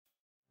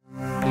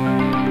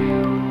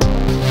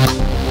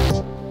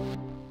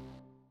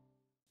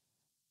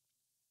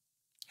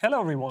Hello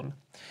everyone.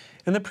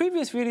 In the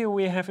previous video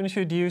we have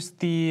introduced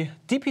the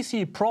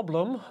DPC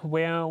problem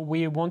where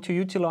we want to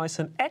utilize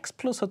an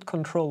explicit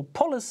control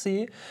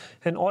policy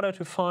in order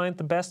to find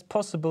the best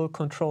possible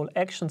control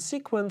action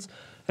sequence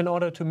in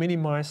order to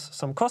minimize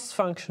some cost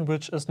function,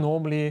 which is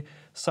normally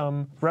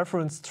some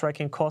reference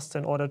tracking cost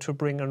in order to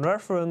bring a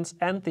reference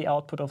and the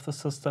output of the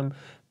system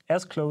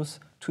as close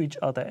to each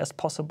other as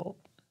possible.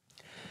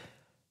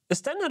 A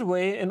standard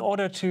way in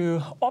order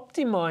to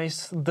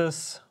optimize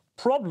this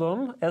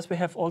problem, as we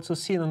have also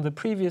seen in the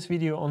previous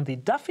video on the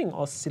Duffing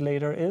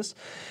oscillator, is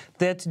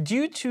that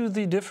due to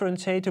the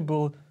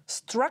differentiable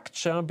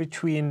structure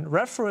between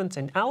reference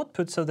and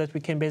output, so that we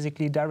can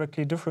basically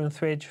directly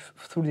differentiate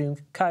through the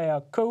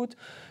entire code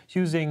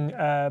using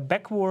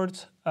backward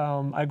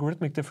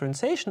algorithmic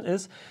differentiation,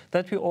 is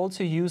that we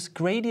also use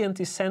gradient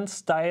descent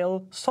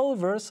style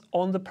solvers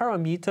on the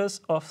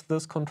parameters of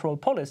this control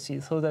policy.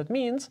 So that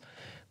means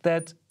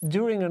that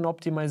during an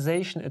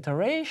optimization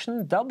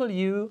iteration,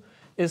 W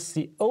is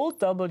the old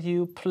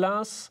W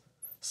plus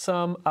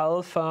some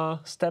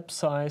alpha step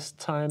size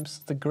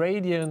times the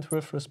gradient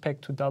with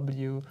respect to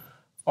W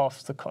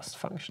of the cost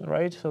function,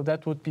 right? So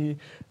that would be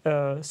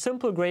a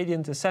simple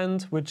gradient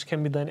descent, which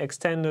can be then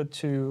extended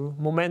to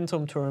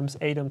momentum terms,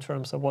 ADAM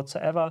terms, or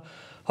whatsoever.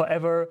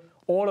 However,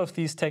 all of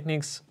these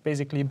techniques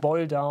basically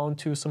boil down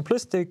to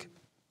simplistic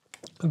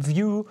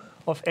view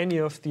of any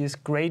of these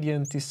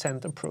gradient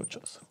descent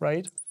approaches,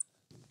 right?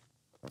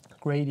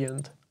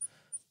 Gradient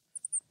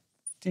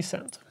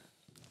descent.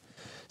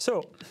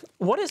 So,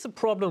 what is the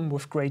problem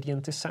with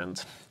gradient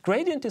descent?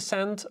 Gradient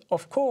descent,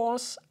 of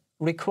course,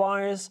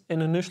 requires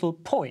an initial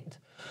point.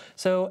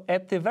 So,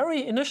 at the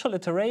very initial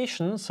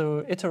iteration,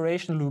 so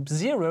iteration loop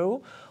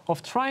 0,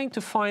 of trying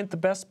to find the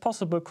best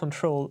possible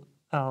control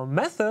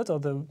method or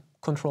the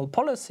control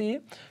policy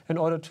in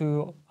order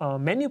to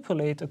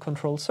manipulate a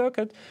control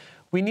circuit,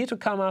 we need to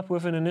come up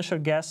with an initial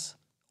guess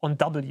on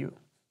W.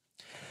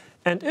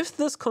 And if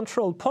this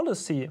control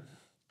policy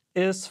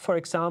is, for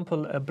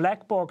example, a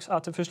black box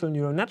artificial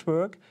neural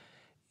network,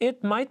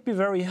 it might be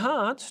very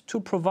hard to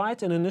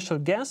provide an initial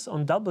guess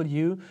on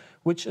W,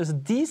 which is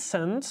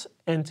decent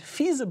and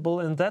feasible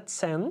in that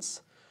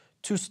sense,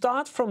 to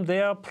start from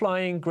there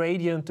applying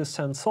gradient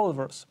descent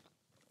solvers.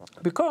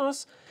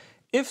 Because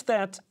if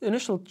that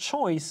initial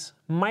choice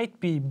might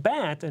be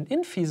bad and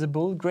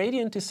infeasible,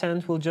 gradient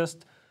descent will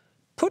just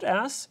put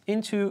us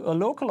into a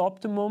local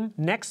optimum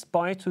next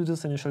by to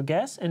this initial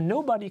guess, and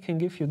nobody can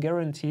give you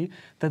guarantee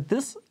that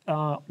this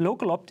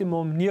local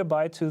optimum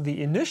nearby to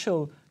the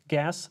initial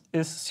guess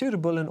is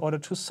suitable in order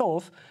to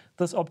solve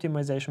this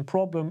optimization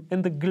problem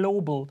in the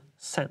global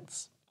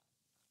sense.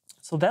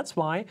 So that's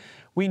why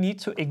we need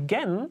to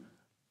again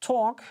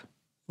talk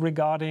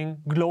regarding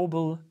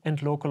global and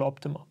local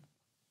optima.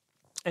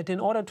 And in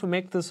order to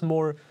make this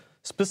more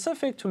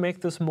specific, to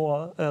make this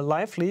more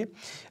lively,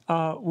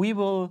 we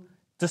will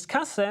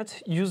discuss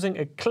that using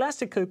a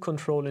classical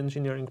control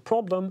engineering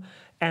problem,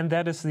 and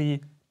that is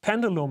the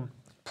pendulum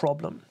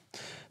problem.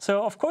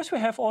 So, of course, we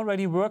have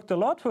already worked a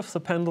lot with the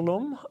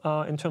pendulum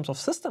in terms of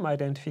system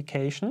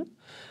identification,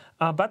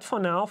 but for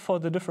now, for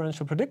the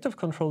differential predictive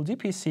control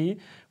DPC,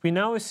 we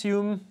now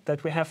assume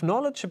that we have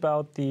knowledge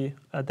about the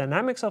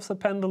dynamics of the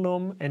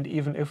pendulum, and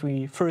even if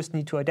we first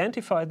need to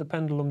identify the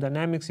pendulum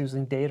dynamics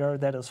using data,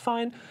 that is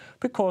fine,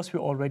 because we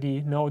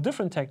already know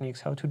different techniques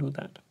how to do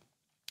that.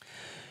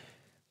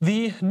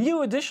 The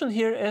new addition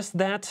here is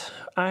that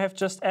I have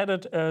just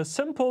added a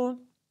simple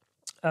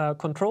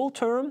control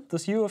term,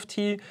 this U of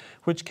t,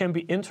 which can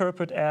be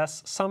interpreted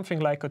as something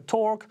like a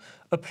torque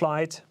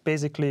applied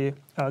basically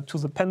to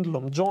the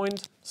pendulum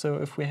joint. So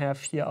if we have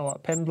here our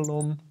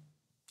pendulum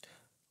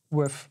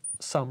with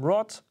some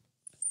rod,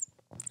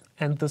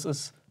 and this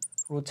is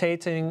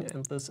rotating,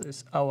 and this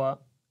is our,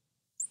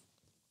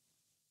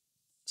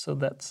 so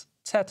that's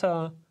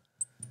theta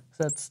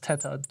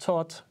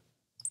dot.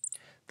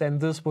 Then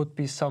this would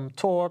be some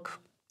torque,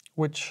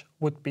 which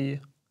would be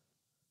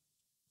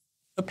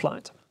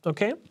applied,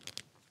 okay?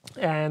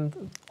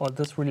 And, or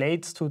this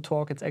relates to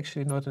torque. It's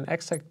actually not an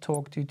exact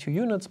torque due to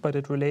units, but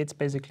it relates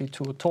basically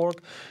to a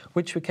torque,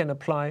 which we can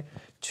apply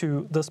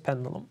to this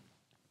pendulum.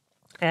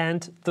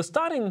 And the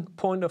starting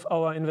point of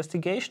our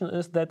investigation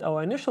is that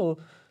our initial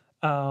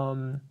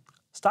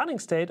starting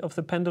state of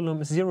the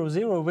pendulum is 0,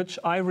 0, which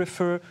I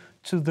refer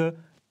to the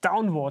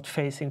downward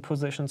facing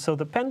position. So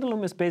the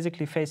pendulum is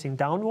basically facing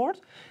downward,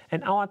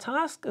 and our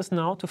task is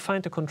now to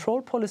find a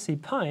control policy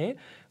pi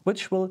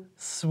which will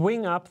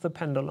swing up the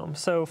pendulum.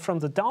 So from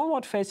the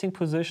downward facing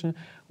position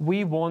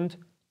we want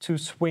to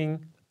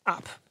swing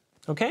up.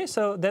 Okay,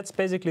 so that's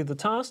basically the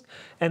task,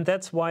 and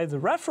that's why the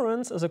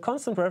reference is a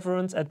constant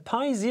reference at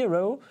pi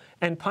 0,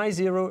 and pi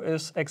 0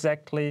 is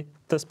exactly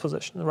this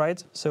position,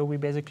 right? So we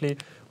basically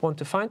want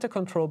to find a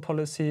control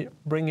policy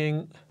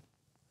bringing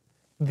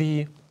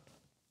the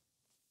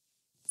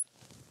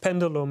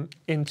pendulum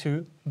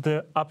into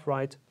the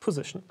upright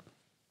position.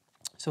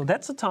 So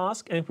that's the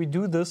task, and we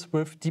do this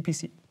with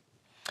DPC.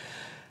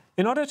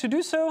 In order to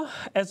do so,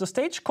 as a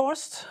stage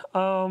cost,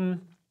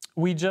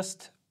 we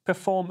just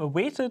perform a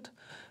weighted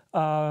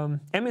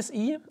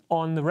MSE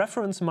on the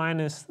reference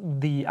minus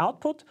the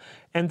output,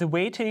 and the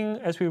weighting,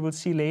 as we will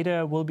see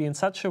later, will be in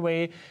such a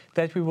way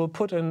that we will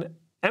put an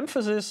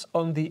emphasis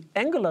on the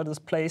angular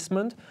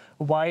displacement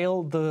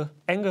while the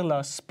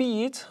angular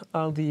speed,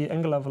 the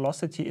angular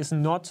velocity, is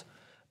not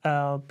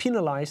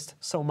penalized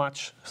so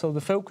much. So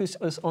the focus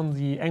is on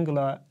the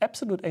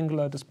absolute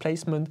angular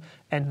displacement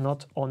and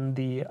not on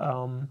the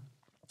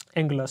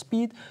angular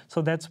speed.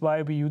 So that's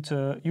why we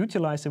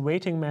utilize the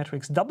weighting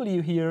matrix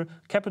W here,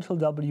 capital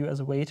W as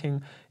a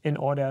weighting, in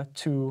order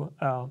to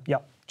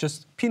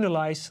just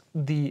penalize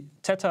the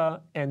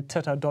theta and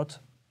theta dot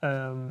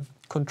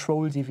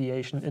control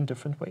deviation in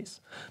different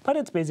ways. But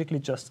it's basically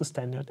just a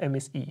standard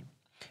MSE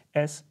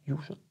as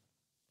usual.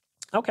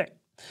 Okay,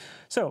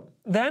 so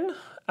then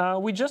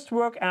we just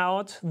work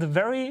out the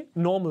very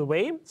normal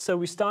way. So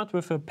we start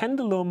with a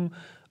pendulum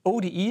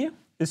ODE,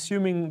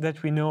 assuming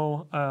that we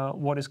know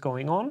what is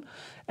going on.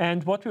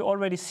 And what we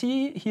already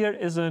see here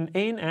is an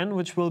ANN,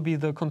 which will be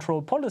the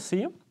control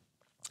policy.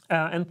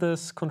 And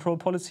this control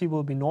policy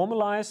will be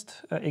normalized,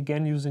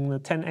 again using the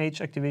 10H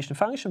activation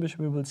function, which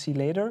we will see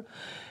later.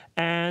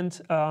 And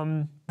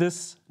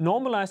this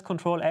normalized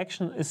control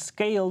action is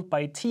scaled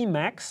by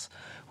Tmax,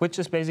 which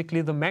is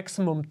basically the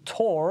maximum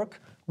torque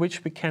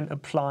which we can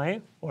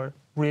apply, or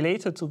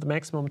related to the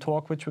maximum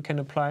torque which we can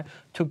apply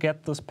to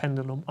get this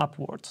pendulum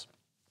upwards.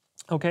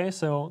 Okay,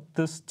 so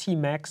this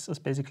Tmax is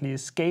basically a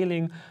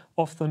scaling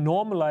of the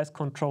normalized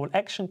control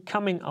action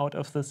coming out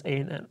of this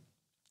ANN.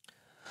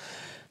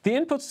 The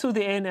inputs to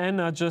the ANN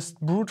are just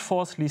brute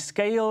forcely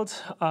scaled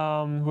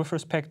with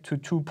respect to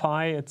 2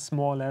 pi. It's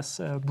more or less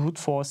brute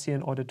force here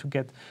in order to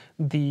get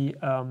the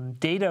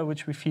data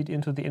which we feed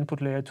into the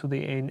input layer to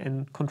the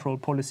ANN control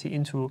policy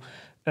into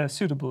a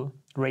suitable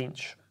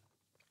range.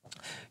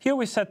 Here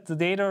we set the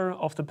data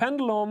of the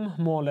pendulum,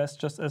 more or less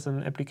just as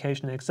an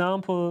application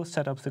example,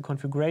 set up the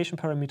configuration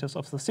parameters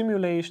of the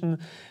simulation,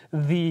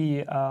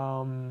 the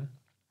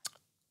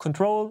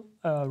control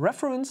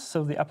reference,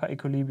 so the upper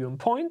equilibrium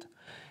point.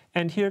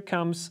 And here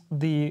comes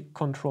the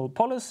control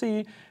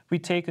policy. We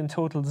take in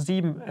total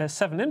 7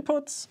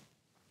 inputs,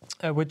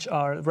 which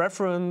are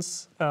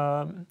reference,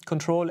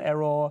 control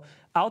error,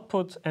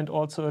 output, and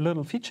also a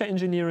little feature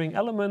engineering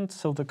element,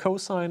 so the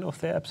cosine of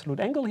the absolute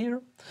angle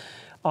here.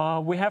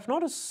 We have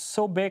not a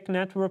so big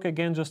network,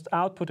 again, just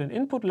output and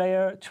input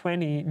layer,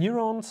 20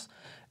 neurons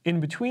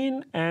in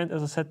between. And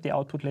as I said, the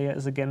output layer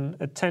is again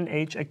a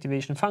 10H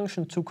activation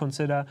function to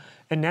consider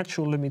a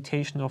natural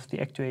limitation of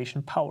the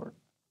actuation power.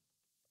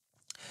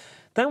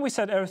 Then we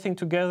set everything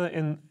together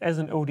as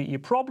an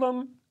ODE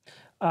problem.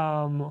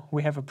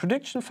 We have a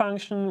prediction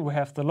function, we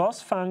have the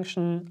loss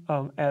function,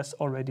 as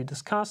already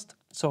discussed.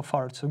 So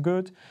far, so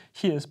good.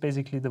 Here is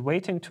basically the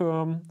weighting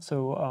term.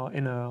 So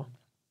in a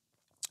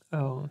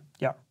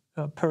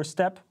per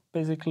step,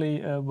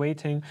 basically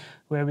weighting,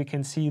 where we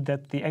can see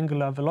that the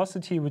angular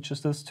velocity, which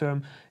is this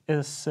term,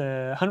 is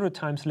 100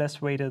 times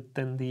less weighted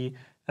than the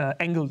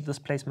angle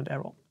displacement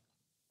error.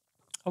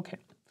 Okay.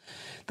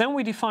 Then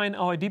we define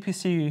our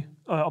DPC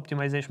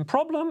optimization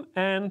problem,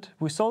 and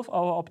we solve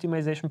our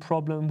optimization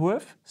problem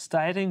with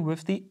starting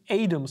with the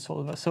ADAM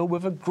solver, so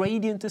with a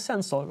gradient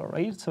descent solver,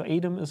 right? So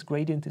ADAM is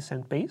gradient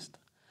descent based.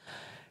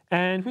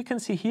 And we can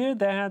see here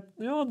that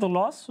the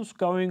loss is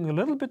going a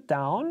little bit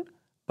down,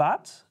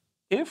 but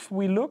if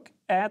we look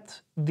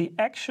at the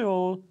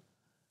actual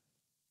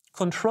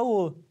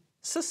control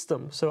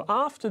system, so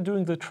after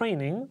doing the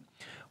training,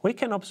 we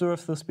can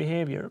observe this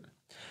behavior.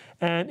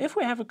 And if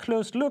we have a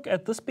close look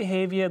at this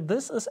behavior,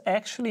 this is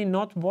actually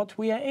not what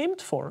we are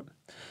aimed for.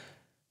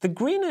 The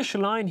greenish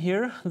line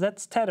here,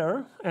 that's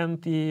theta,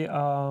 and the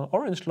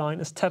orange line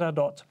is theta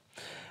dot.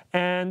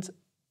 And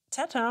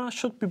theta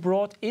should be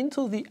brought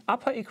into the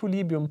upper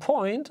equilibrium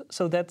point,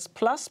 so that's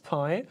plus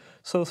pi,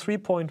 so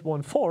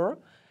 3.14.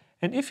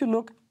 And if you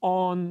look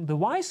on the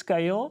y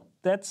scale,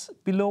 that's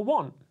below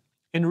 1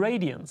 in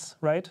radians,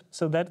 right?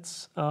 So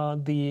that's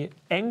the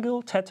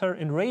angle theta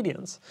in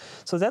radians.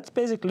 So that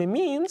basically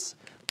means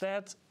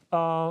that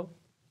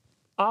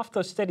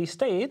after steady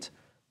state,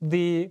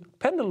 the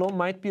pendulum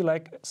might be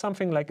like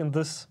something like in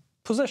this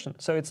position.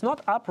 So it's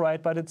not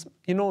upright, but it's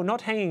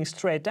not hanging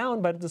straight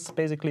down, but it's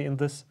basically in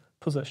this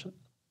position.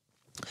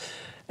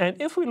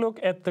 And if we look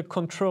at the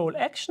control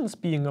actions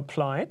being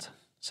applied,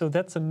 so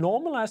that's a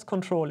normalized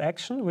control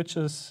action, which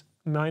is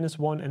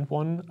 -1 and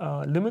 1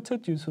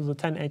 limited due to the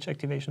 10H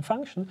activation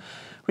function,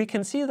 we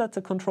can see that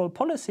the control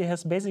policy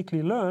has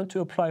basically learned to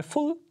apply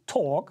full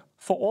torque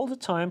for all the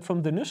time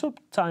from the initial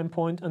time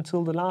point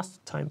until the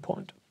last time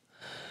point.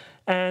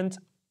 And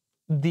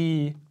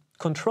the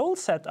control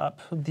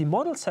setup, the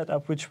model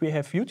setup which we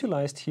have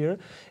utilized here,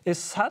 is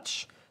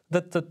such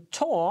that the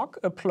torque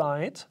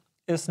applied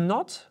is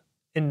not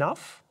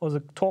enough, or the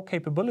torque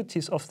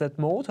capabilities of that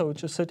motor,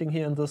 which is sitting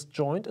here in this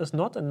joint, is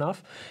not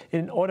enough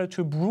in order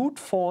to brute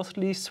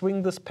forcefully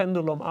swing this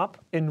pendulum up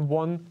in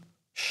one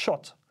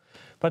shot.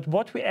 But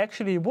what we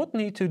actually would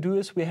need to do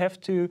is we have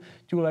to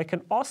do like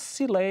an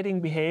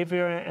oscillating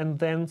behavior and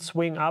then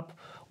swing up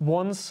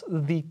once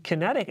the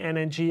kinetic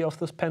energy of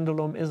this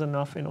pendulum is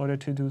enough in order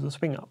to do the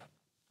swing up.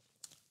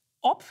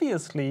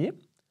 obviously,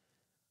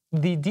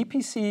 the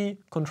DPC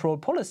control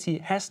policy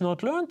has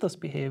not learned this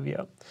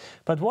behavior.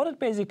 But what it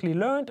basically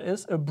learned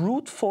is a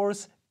brute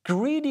force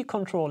greedy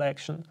control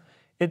action.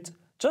 It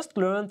just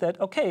learned that,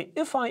 okay,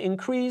 if I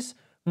increase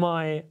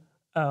my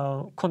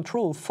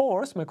control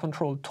force, my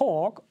control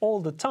torque all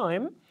the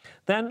time,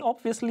 then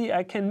obviously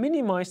I can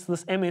minimize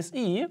this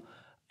MSE,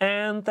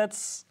 and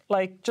that's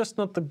like just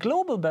not the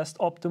global best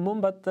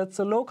optimum, but that's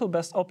a local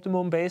best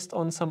optimum based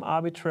on some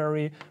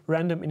arbitrary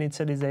random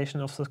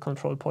initialization of the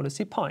control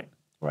policy pi.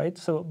 Right?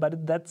 So,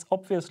 but that's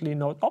obviously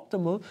not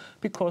optimal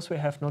because we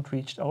have not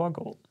reached our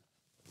goal.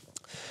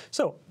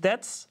 So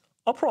that's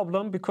a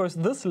problem because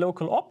this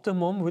local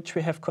optimum, which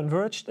we have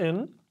converged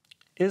in,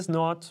 is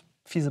not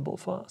feasible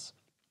for us.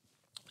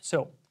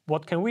 So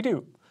what can we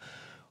do?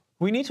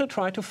 We need to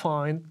try to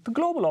find the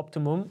global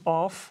optimum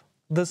of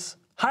this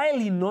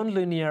highly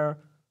nonlinear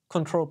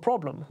control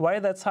problem. Why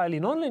that's highly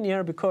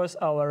nonlinear? Because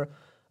our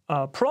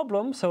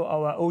problem, so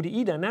our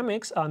ODE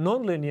dynamics, are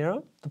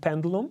nonlinear, the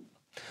pendulum.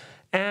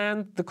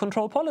 And the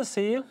control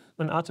policy,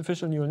 an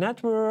artificial neural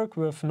network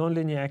with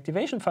nonlinear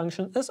activation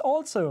function, is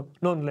also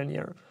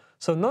nonlinear.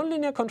 So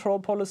nonlinear control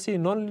policy,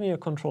 nonlinear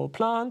control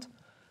plant,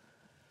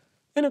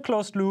 in a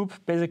closed loop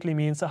basically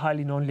means a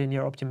highly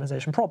nonlinear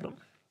optimization problem.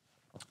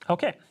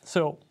 Okay,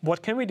 so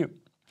what can we do?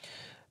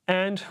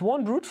 And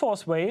one brute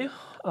force way,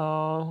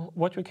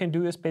 what we can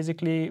do is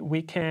basically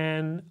we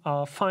can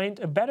find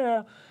a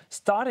better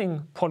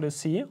starting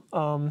policy,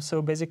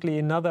 so basically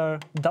another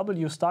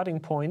W starting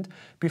point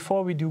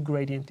before we do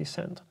gradient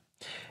descent.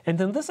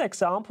 And in this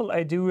example,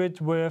 I do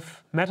it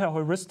with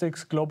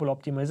meta-heuristics global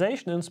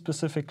optimization and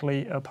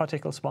specifically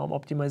particle swarm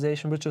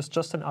optimization, which is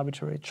just an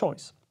arbitrary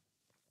choice.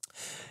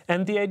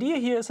 And the idea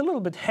here is a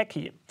little bit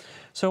hacky.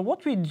 So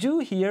what we do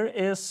here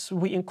is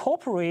we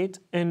incorporate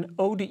an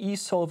ODE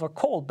solver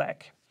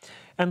callback.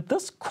 And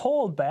this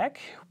callback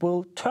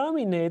will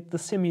terminate the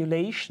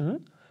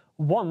simulation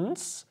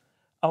once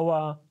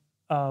our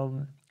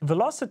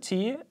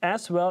velocity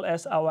as well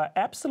as our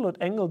absolute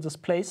angle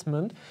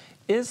displacement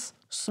is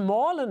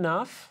small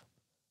enough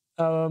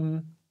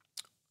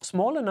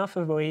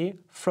away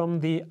from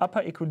the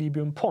upper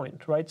equilibrium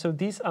point, right? So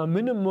these are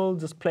minimal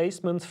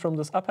displacements from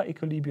this upper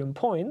equilibrium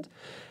point.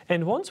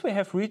 And once we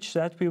have reached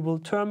that, we will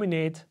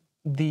terminate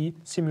the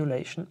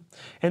simulation.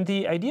 And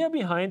the idea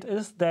behind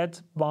is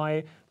that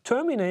by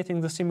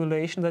terminating the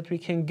simulation, that we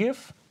can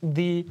give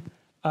the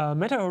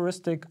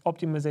meta-heuristic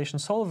optimization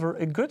solver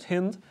a good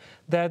hint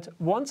that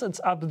once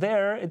it's up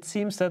there, it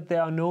seems that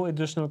there are no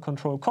additional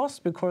control costs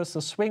because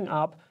the swing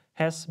up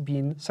has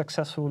been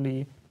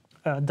successfully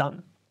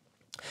done.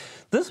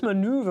 This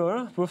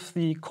maneuver with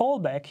the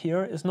callback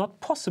here is not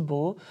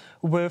possible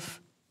with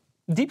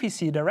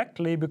DPC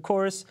directly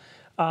because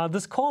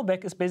this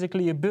callback is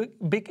basically a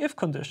big if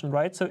condition,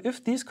 right? So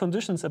if these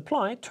conditions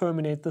apply,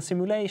 terminate the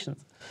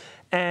simulations.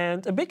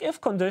 And a big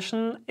if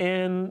condition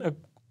in a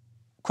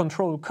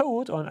control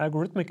code or an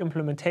algorithmic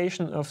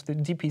implementation of the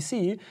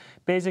DPC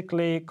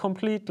basically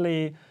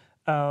completely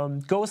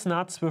goes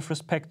nuts with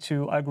respect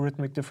to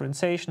algorithmic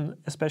differentiation,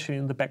 especially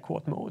in the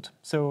backward mode.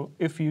 So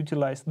if you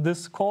utilize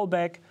this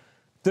callback,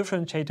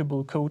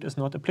 differentiable code is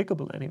not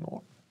applicable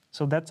anymore.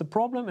 So that's a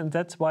problem, and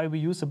that's why we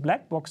use a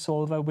black box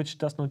solver which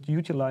does not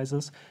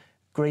utilize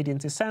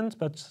gradient descent,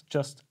 but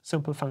just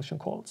simple function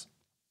calls.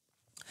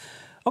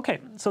 Okay,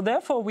 so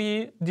therefore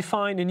we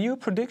define a new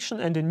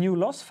prediction and a new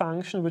loss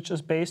function which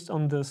is based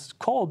on this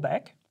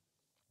callback.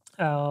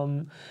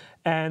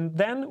 And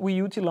then we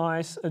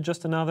utilize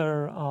just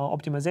another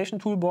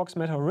optimization toolbox,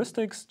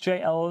 meta-heuristics,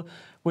 JL,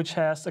 which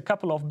has a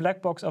couple of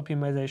black box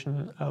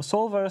optimization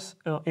solvers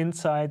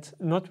inside,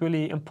 not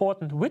really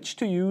important which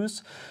to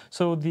use.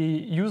 So the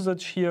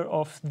usage here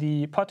of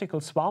the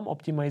particle swarm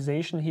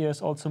optimization here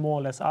is also more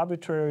or less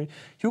arbitrary.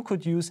 You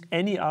could use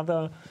any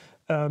other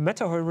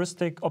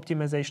meta-heuristic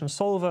optimization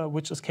solver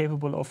which is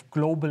capable of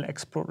global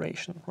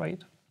exploration,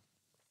 right?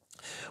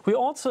 We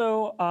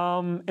also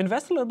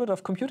invest a little bit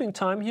of computing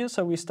time here,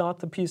 so we start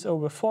the PSO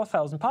with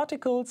 4,000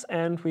 particles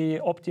and we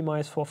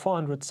optimize for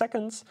 400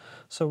 seconds,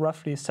 so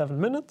roughly 7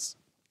 minutes.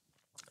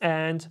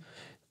 And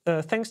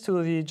thanks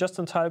to the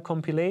just-in-time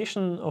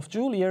compilation of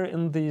Julia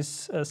in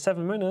these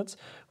 7 minutes,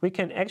 we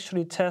can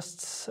actually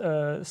test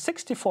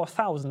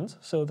 64,000,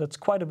 so that's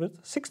quite a bit,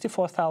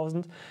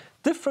 64,000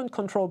 different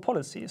control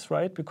policies,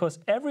 right? Because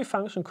every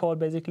function call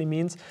basically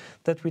means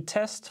that we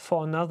test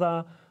for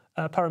another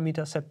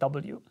parameter set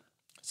W.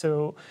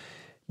 So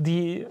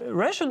the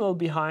rationale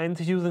behind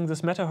using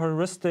this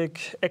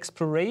meta-heuristic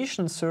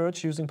exploration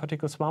search using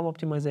particle swarm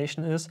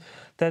optimization is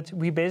that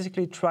we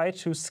basically try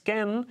to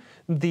scan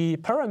the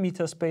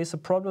parameter space, the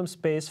problem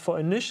space, for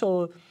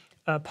initial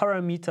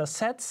parameter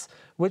sets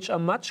which are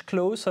much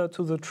closer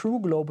to the true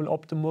global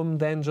optimum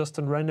than just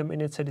a random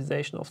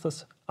initialization of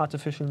this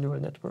artificial neural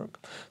network.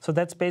 So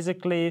that's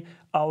basically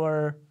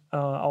our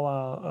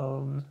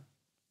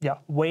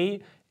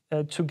way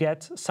to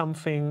get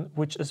something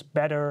which is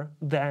better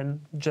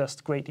than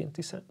just gradient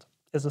descent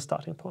as a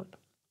starting point.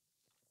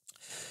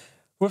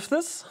 With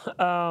this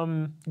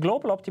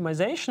global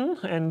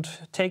optimization and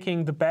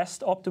taking the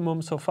best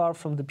optimum so far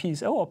from the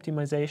PSO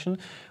optimization,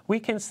 we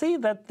can see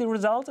that the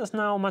result is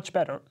now much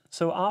better.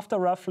 So after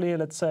roughly,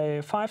 let's say,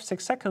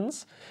 5-6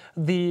 seconds,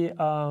 the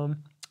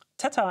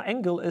theta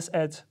angle is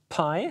at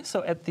pi,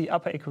 so at the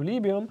upper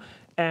equilibrium,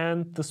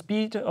 and the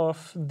speed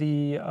of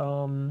the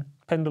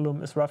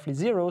pendulum is roughly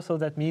 0, so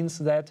that means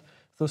that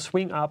the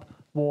swing up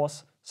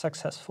was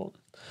successful.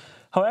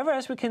 However,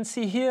 as we can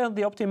see here,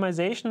 the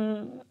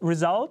optimization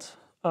result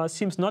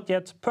seems not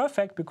yet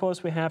perfect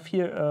because we have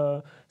here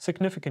a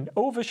significant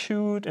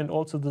overshoot, and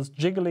also this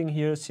jiggling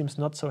here seems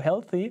not so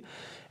healthy.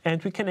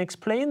 And we can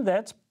explain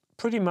that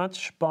pretty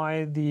much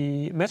by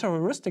the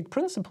meta-heuristic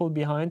principle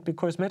behind,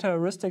 because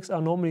meta-heuristics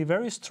are normally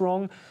very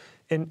strong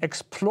in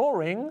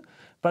exploring,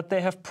 but they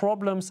have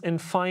problems in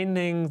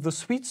finding the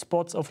sweet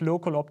spots of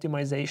local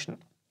optimization,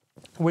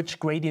 which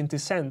gradient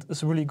descent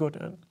is really good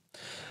in.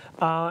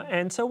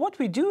 And so what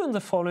we do in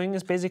the following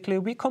is basically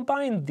we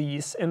combine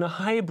these in a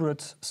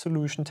hybrid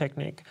solution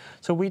technique.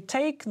 So we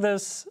take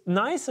this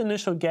nice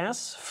initial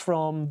guess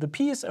from the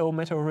PSO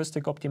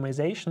meta-heuristic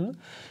optimization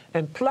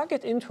and plug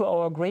it into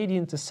our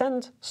gradient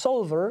descent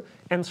solver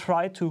and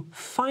try to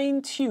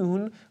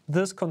fine-tune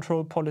this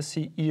control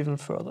policy even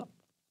further.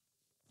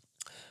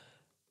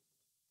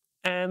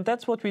 And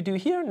that's what we do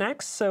here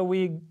next. So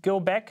we go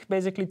back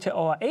basically to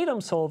our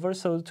ADAM solver,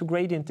 so to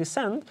gradient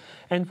descent.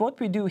 And what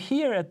we do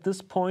here at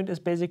this point is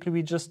basically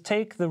we just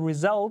take the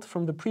result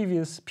from the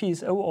previous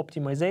PSO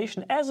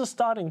optimization as a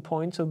starting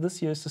point. So this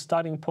here is the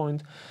starting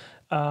point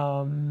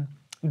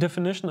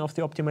definition of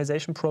the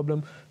optimization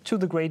problem to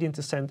the gradient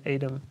descent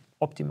ADAM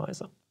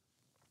optimizer.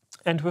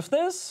 And with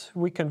this,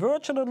 we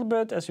converge a little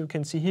bit. As you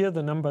can see here,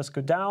 the numbers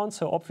go down.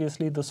 So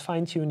obviously this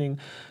fine-tuning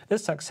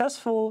is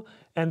successful.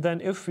 And then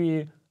if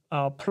we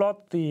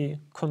plot the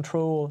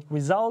control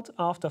result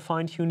after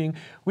fine-tuning,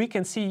 we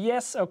can see,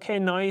 yes, okay,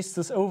 nice,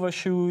 this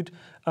overshoot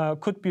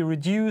could be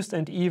reduced,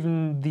 and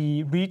even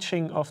the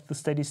reaching of the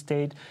steady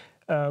state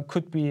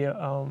could be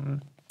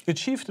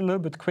achieved a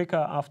little bit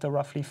quicker after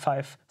roughly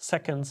 5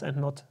 seconds and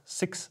not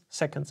 6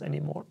 seconds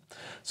anymore.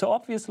 So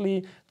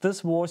obviously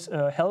this was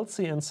a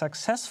healthy and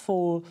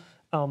successful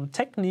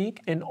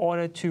technique in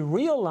order to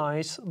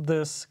realize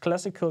this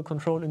classical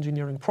control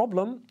engineering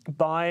problem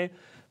by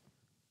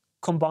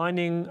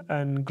combining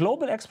a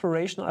global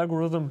exploration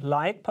algorithm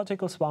like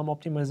particle swarm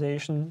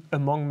optimization,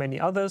 among many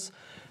others,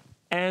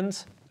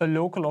 and a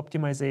local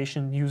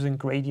optimization using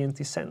gradient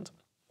descent.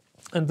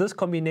 And this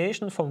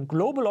combination from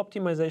global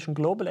optimization,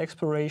 global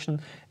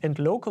exploration, and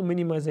local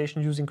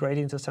minimization using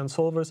gradient descent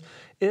solvers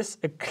is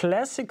a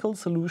classical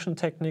solution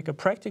technique, a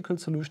practical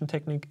solution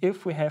technique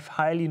if we have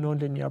highly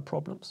nonlinear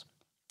problems.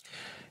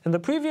 In the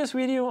previous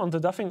video on the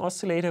Duffing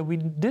oscillator, we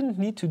didn't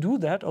need to do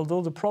that,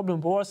 although the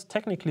problem was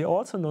technically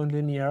also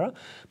nonlinear,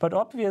 but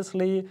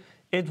obviously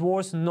it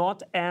was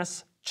not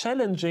as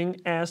challenging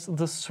as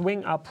the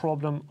swing up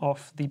problem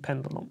of the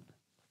pendulum.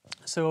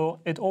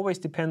 So it always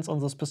depends on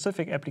the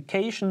specific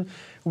application,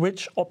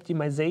 which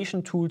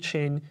optimization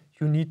toolchain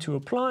you need to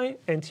apply.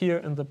 And here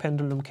in the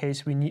pendulum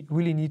case, we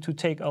really need to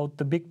take out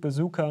the big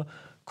bazooka,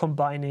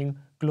 combining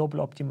global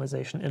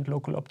optimization and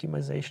local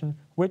optimization,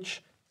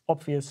 which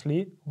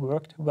obviously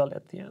worked well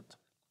at the end.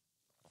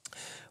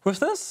 With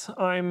this,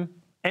 I'm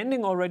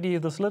ending already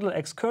this little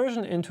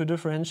excursion into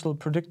differential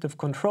predictive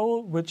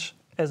control, which,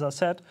 as I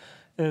said,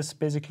 is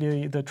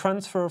basically the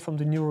transfer from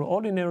the neural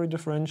ordinary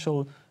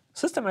differential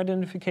system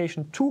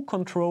identification to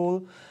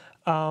control.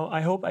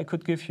 I hope I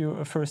could give you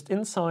a first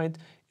insight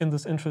in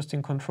this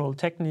interesting control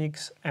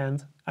techniques,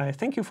 and I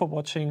thank you for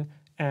watching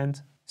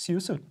and see you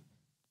soon.